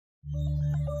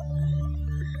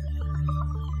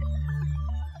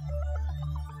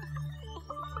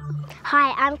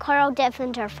Hi, I'm Carl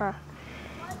Diffenderfer.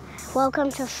 Welcome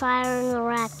to Shire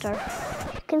Interactive.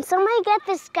 Can somebody get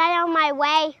this guy out of my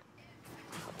way?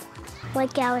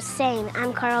 Like I was saying,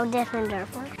 I'm Carl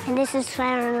Diffenderfer, and this is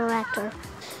Shire Interactive.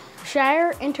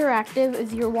 Shire Interactive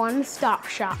is your one-stop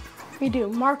shop. We do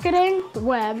marketing,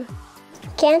 web,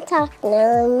 Can't talk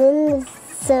now, I'm in the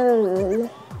zone.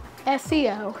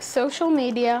 SEO, social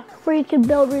media, Where you can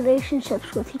build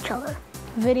relationships with each other.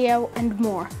 video, and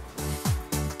more.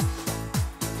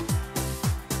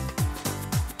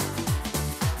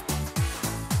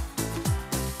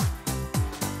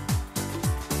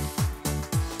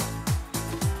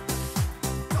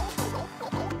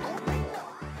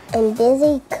 I'm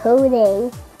busy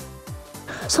coding.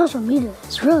 Social media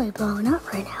is really blowing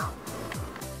up right now.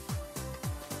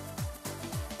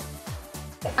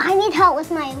 I need help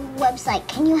with my website.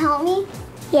 Can you help me?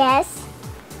 Yes.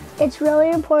 It's really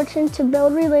important to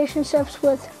build relationships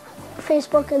with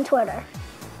Facebook and Twitter.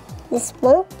 This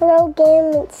won't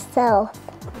program itself.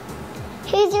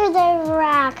 Here's your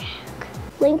rack.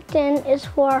 LinkedIn is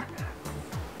for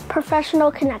professional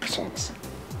connections.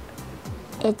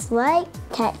 It's like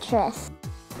Tetris.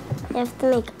 You have to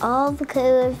make all the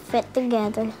code fit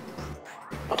together.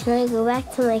 Can I go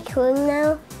back to my code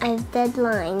now? I have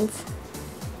deadlines.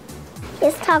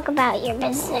 Let's talk about your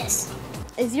business.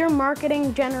 Is your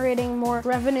marketing generating more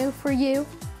revenue for you?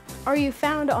 Are you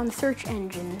found on search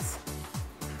engines?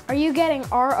 Are you getting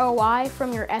ROI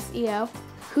from your SEO?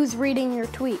 Who's reading your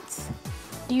tweets?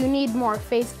 Do you need more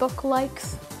Facebook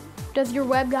likes? Does your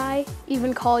web guy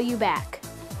even call you back?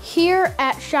 Here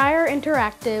at Shire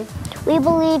Interactive, We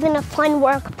believe in a fun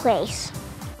workplace.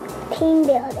 Team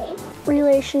building.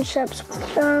 Relationships.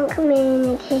 Strong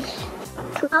communication.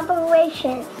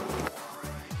 Collaboration.